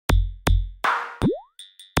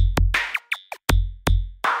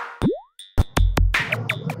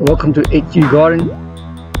Welcome to HG Garden.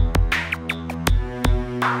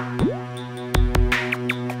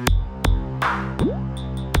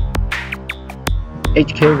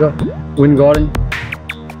 Huynh Garden.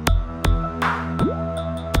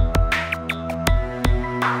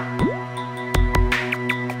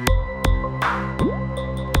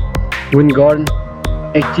 Huynh Garden.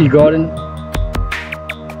 HG Garden.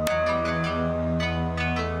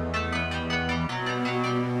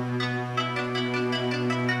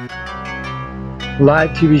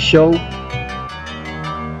 Live TV show,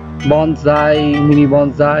 bonsai, mini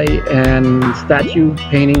bonsai, and statue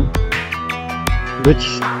painting,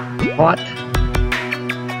 rich pot.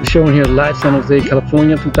 We're showing here live, San Jose,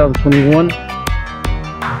 California, 2021.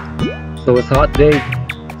 So it's a hot day,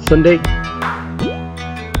 Sunday.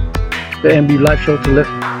 The MB live show to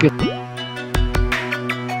get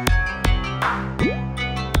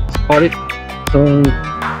started. So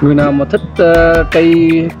người nào mà thích cây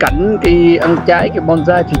cảnh, cây ăn trái, cây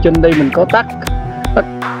bonsai thì trên đây mình có tắc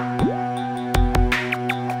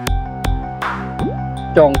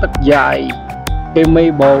tròn, tắc dài, cây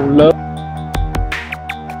maple lớn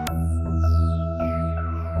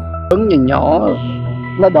nhỏ nhỏ,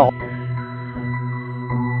 lá đỏ,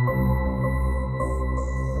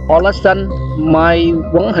 hoa lá xanh, mai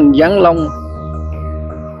quấn hình dáng long,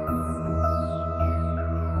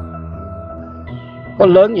 có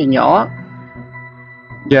lớn và nhỏ,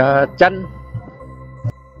 và chanh.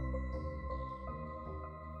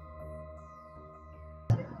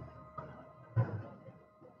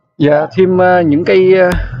 Và thêm những cây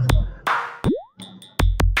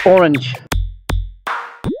orange,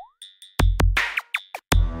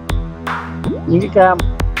 những cái cam,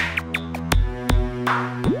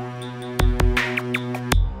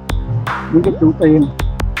 những cái trụ tiền,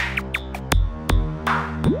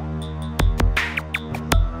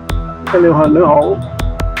 cái liều hình lửa hổ,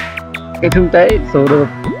 cây thương tế, sổ được,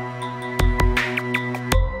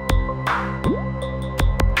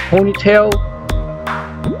 ponytail,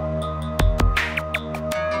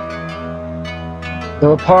 the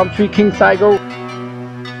palm tree king cycle,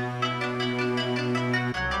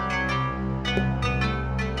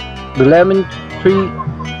 the lemon tree,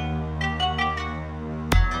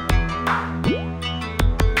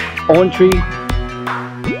 orange tree,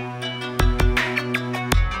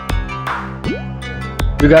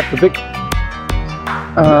 we got the big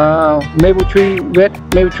maple tree, red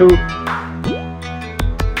maple tree,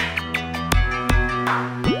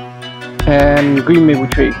 and green maple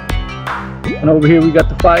tree. And over here we got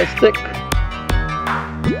the fire stick.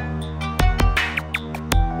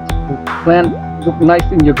 Plant look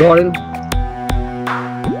nice in your garden.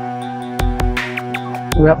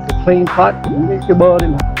 We have the plain pot, make the bird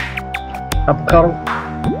in avocado.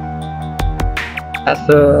 That's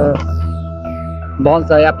a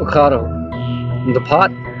bonsai avocado in the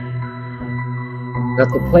pot. Got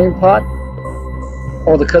the plain pot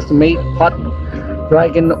or the custom made pot,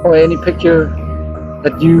 dragon, or any picture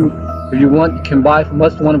that if you want, you can buy from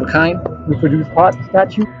us, one of a kind. We produce pot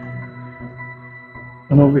statue.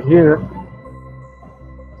 And over here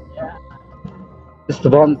it's the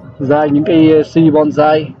bonsai, những cây seed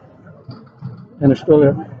bonsai and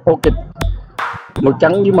Australia orchid, màu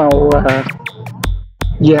trắng với màu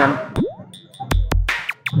vàng.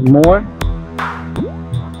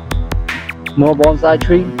 More bonsai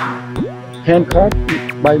tree, hand carved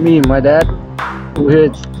by me and my dad. Over here,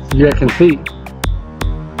 you can see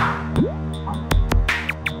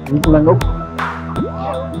những lan úc,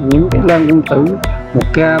 những cái lan quân tử, màu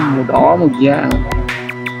cam, màu đỏ, màu vàng,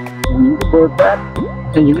 những cái bơ tát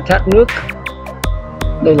hay những cái thác nước.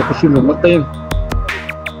 Đây là cái siêu rừng mất tiên.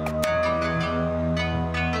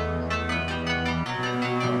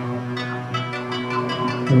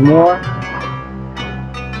 More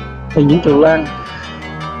hay những chậu lan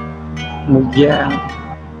màu vàng,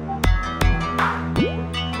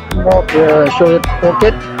 more show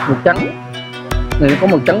orchid màu trắng. Này nó có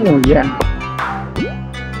màu trắng và màu vàng.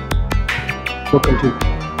 Welcome to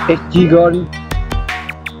HG Garden.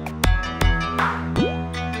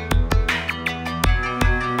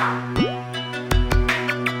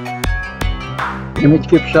 Image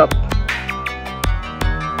gift shop.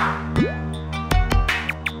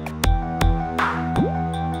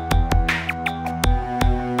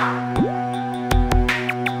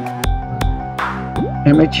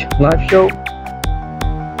 Image live show.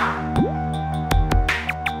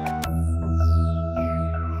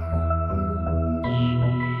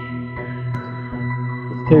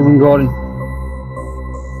 Tai Huynh Garden.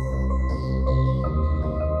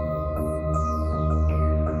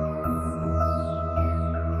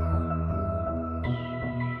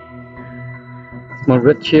 My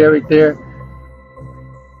red chair right there.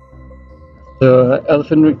 The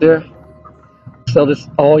elephant right there. Sell this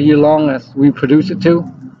all year long as we produce it too.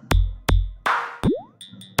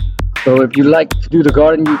 So if you like to do the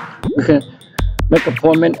garden, you can make an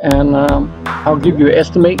appointment, and I'll give you an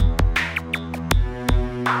estimate.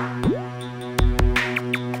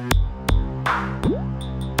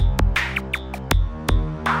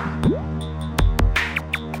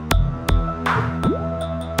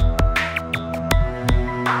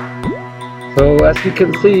 So as you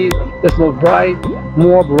can see, there's more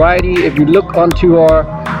variety. If you look onto our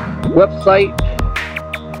website,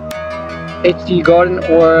 HD Garden,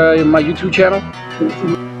 or my YouTube channel,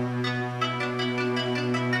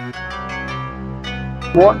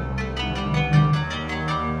 more.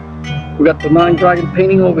 We got the 9 dragon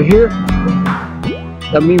painting over here.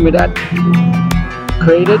 That mean with that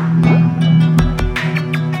created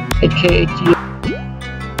HKHG.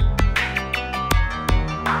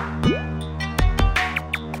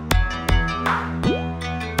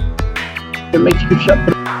 It makes you shut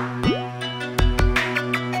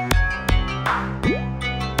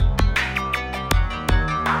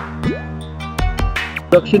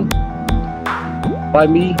production by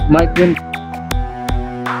me, Mike Wynn.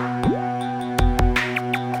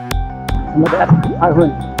 And with that, Tai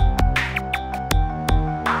Huynh.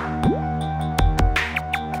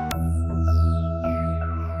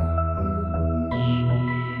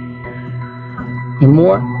 And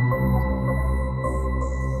more.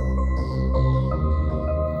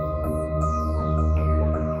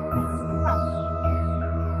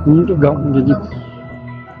 Những cái gọng gì,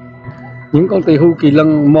 những con tỳ hưu kỳ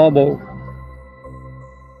lân marble,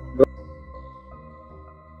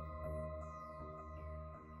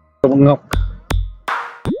 ngọc,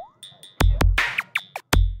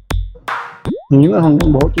 những cái hòn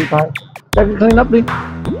bộ chia tay, các cái nắp đi,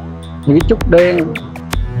 những cái trúc đen.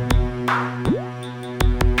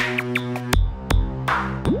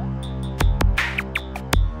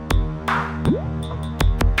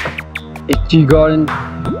 HG Garden.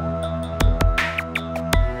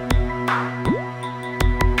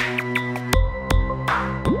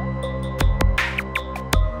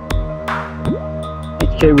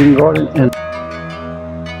 Tai Huynh Garden and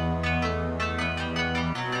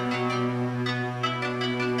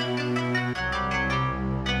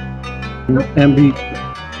MB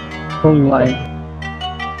Home Line.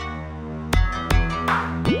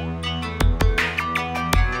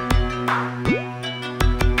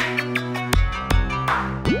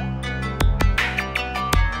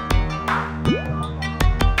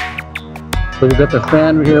 So we got the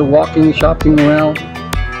fan right here, walking, shopping around.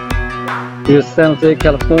 Here's San Jose,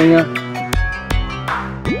 California.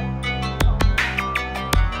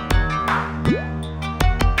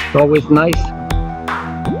 It's always nice.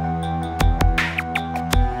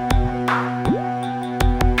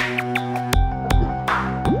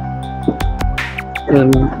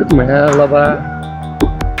 And Đức Mẹ Lava.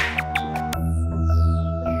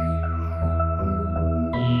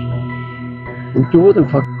 Chúa Thượng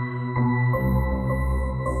Phật.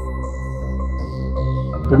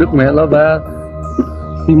 Đức Mẹ Lava,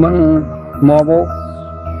 xi măng, marble.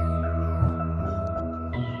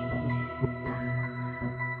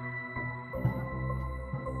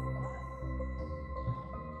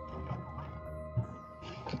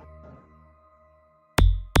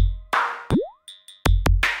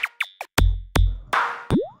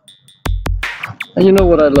 And you know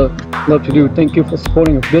what I love to do. Thank you for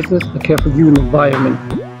supporting a business that care for you and the environment.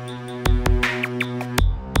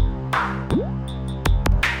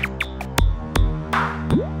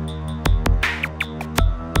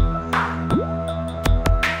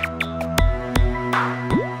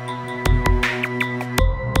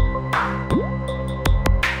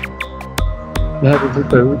 Have a good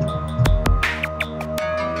food.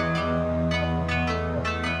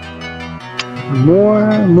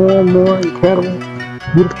 More incredible,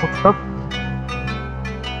 beautiful stuff.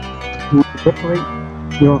 You decorate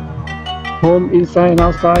your home inside and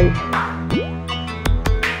outside.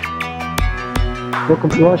 Welcome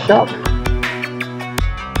to our shop.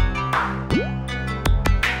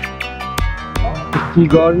 HG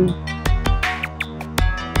Garden.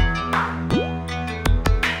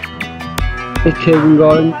 Tai Huynh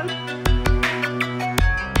Garden,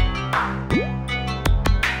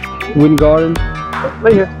 Huynh Garden,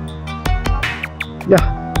 right here. Yeah,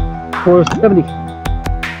 $4.70.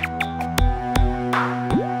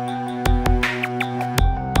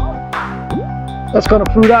 That's gonna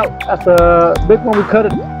fruit out. That's the big one. We cut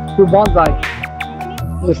it through bonsai.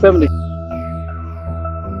 $4.70.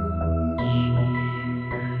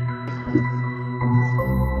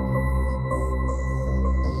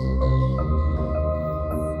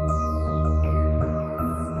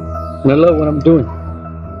 And I love what I'm doing.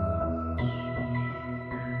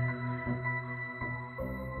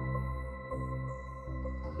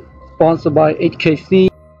 Sponsored by HKC,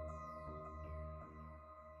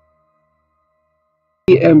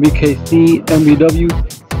 MBKC, MBW,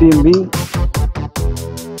 CMB.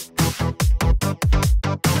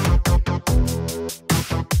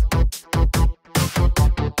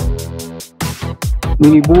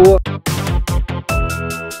 Mini Bull,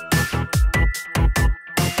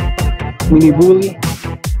 Mini Bully,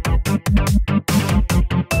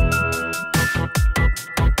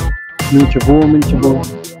 Miniature Bull,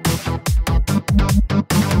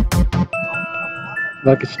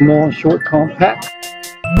 like a small, short, compact.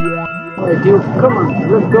 Alright, dude, come on,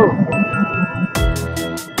 let's go.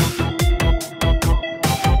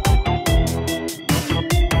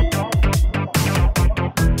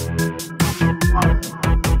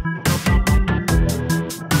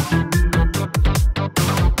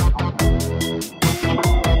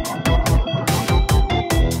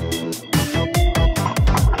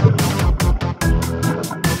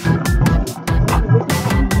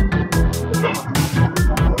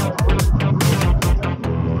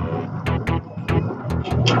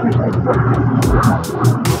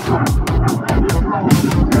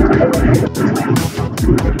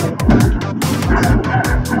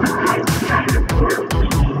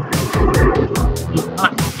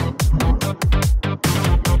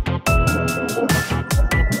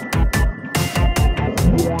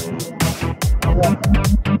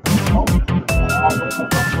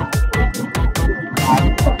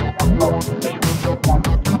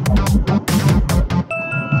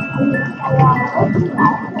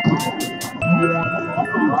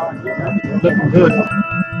 Looking good.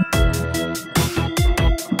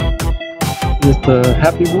 This is the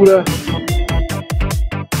Happy Buddha.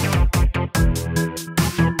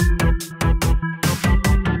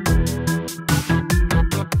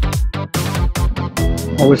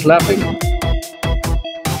 Always laughing.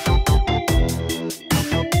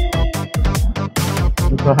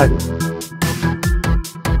 Go ahead.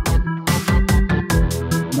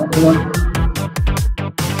 Another one.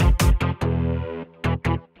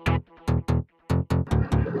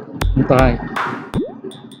 Tai.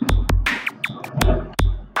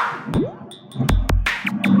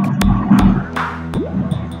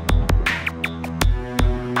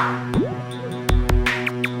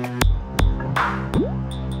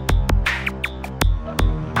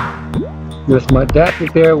 There's my dad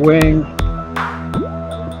right there wearing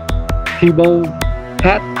T-bone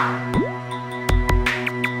hat.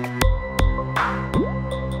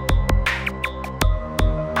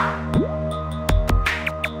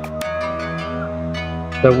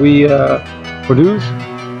 That we produce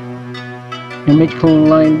MH clone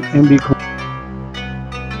line, MB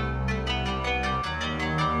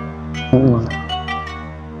clone line.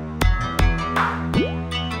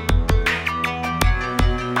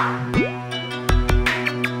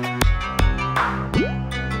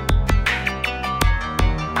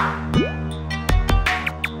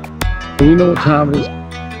 You know what time it is.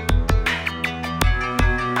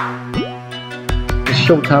 It's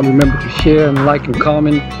showtime. Remember to share and like and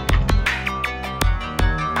comment.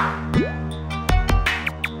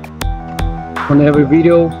 On every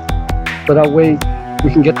video, so that way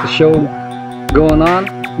we can get the show going on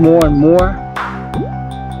more and more.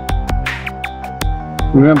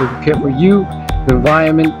 Remember to care for you, the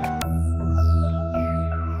environment,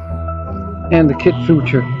 and the kid's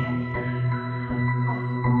future.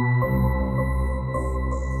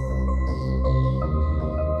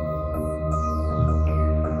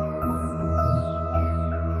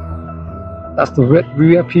 That's the red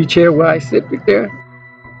VIP chair where I sit right there.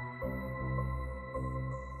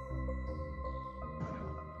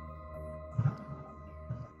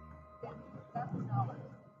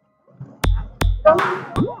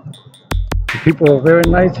 The people are very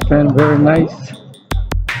nice, man, very nice.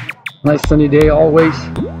 Nice sunny day always.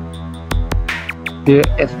 Here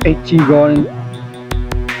at SHG Garden.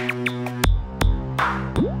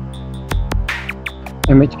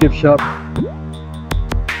 MH Gift Shop.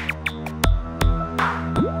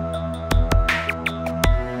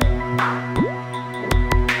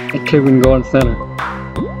 At Tai Huynh Garden Center.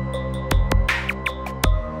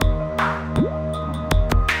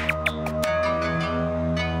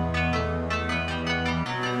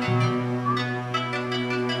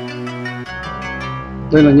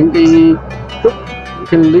 Đây là những cái trúc. You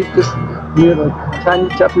can leave this near the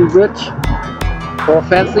Chinese Japanese bridge for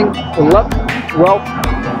fencing, for luck, wealth,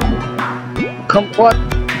 comfort.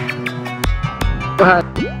 Go ahead.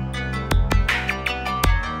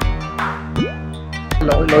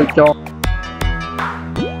 Lỗi cho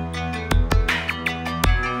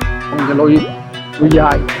là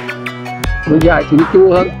lối dài thì nó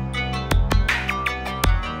chua hơn,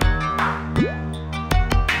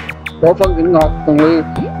 có phân thì nó ngọt, còn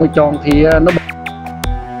lối tròn thì nó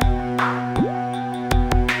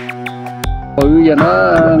bự và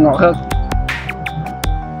nó ngọt hơn.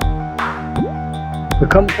 The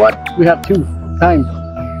kumquat we have two kinds.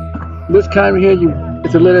 This kind here,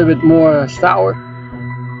 it's a little bit more sour.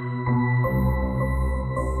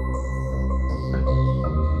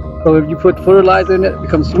 So if you put fertilizer in it, it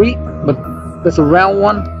becomes sweet. But there's a round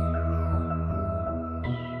one.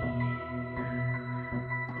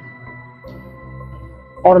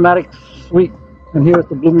 Automatic sweet. And here's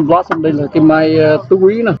the blooming blossom. Đây là cái mai tứ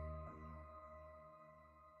quý nè.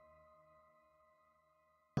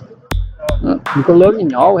 Mình có lớn như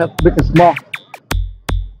nhỏ, we have big and small.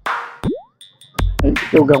 Đấy,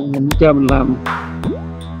 châu gồng mình cho mình làm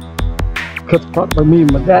cut pot by me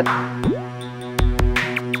and my dad.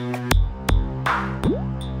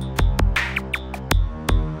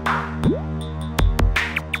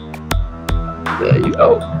 There you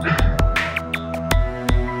go.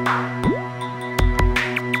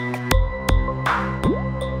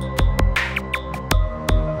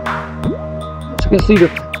 As you can see the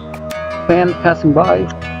fan passing by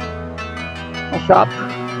our shop.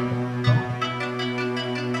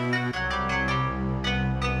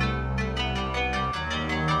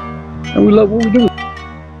 And we love what we do.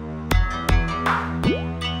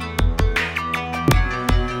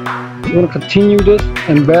 We want to continue this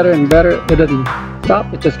and better. It doesn't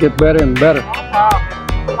stop, it just gets better and better.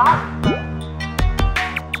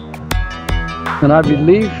 And I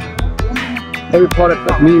believe every product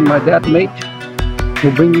that me and my dad make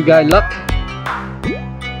will bring you guys luck.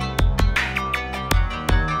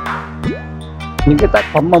 Những cái tác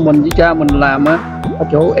phẩm mà mình với cha mình làm á, ở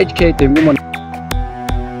chỗ HK tiệm của mình.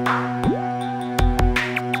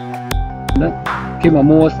 Đó. Khi mà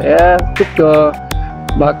mua sẽ chúc cho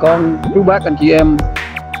bà con, chú bác, anh chị em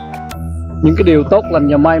những cái điều tốt lành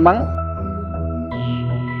và may mắn.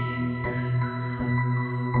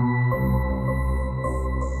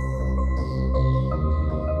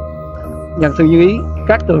 Nhận sự như ý,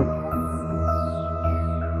 Cát Tường.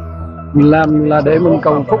 Mình làm là để mình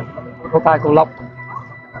cầu phúc, cầu tài, cầu lộc.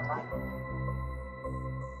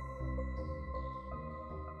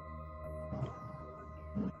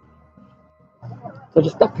 So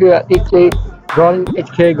just stop here at HK Garden,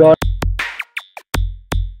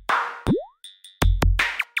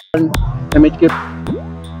 MHK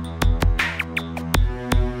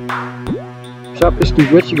shop is to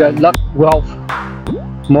wish you guys luck, wealth,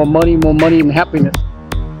 more money and happiness.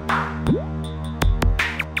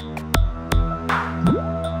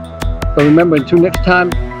 So remember, until next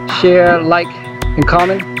time, share, like, and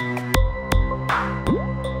comment.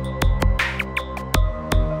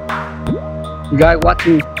 You guys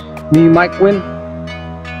watching me, Mike Huynh.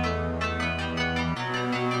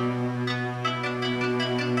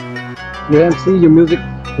 Your MC, your music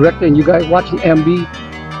director, and you guys watching MB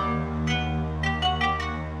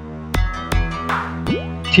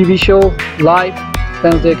TV show live,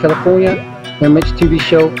 San Jose, California, MH TV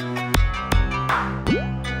show,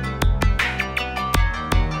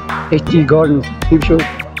 HG Garden TV show,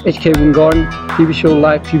 HK Win Garden TV show,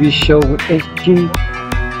 live TV show with HG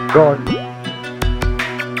Garden.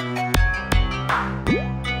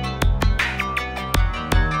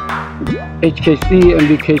 HKC,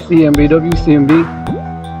 MBKC, MBW, CMB.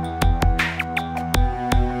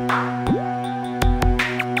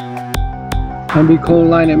 MB Coal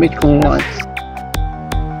Line, MH Coal Line.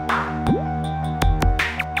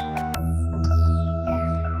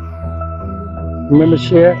 Remember,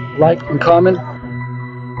 share, like, and comment.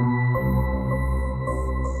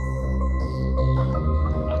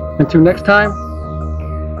 Until next time.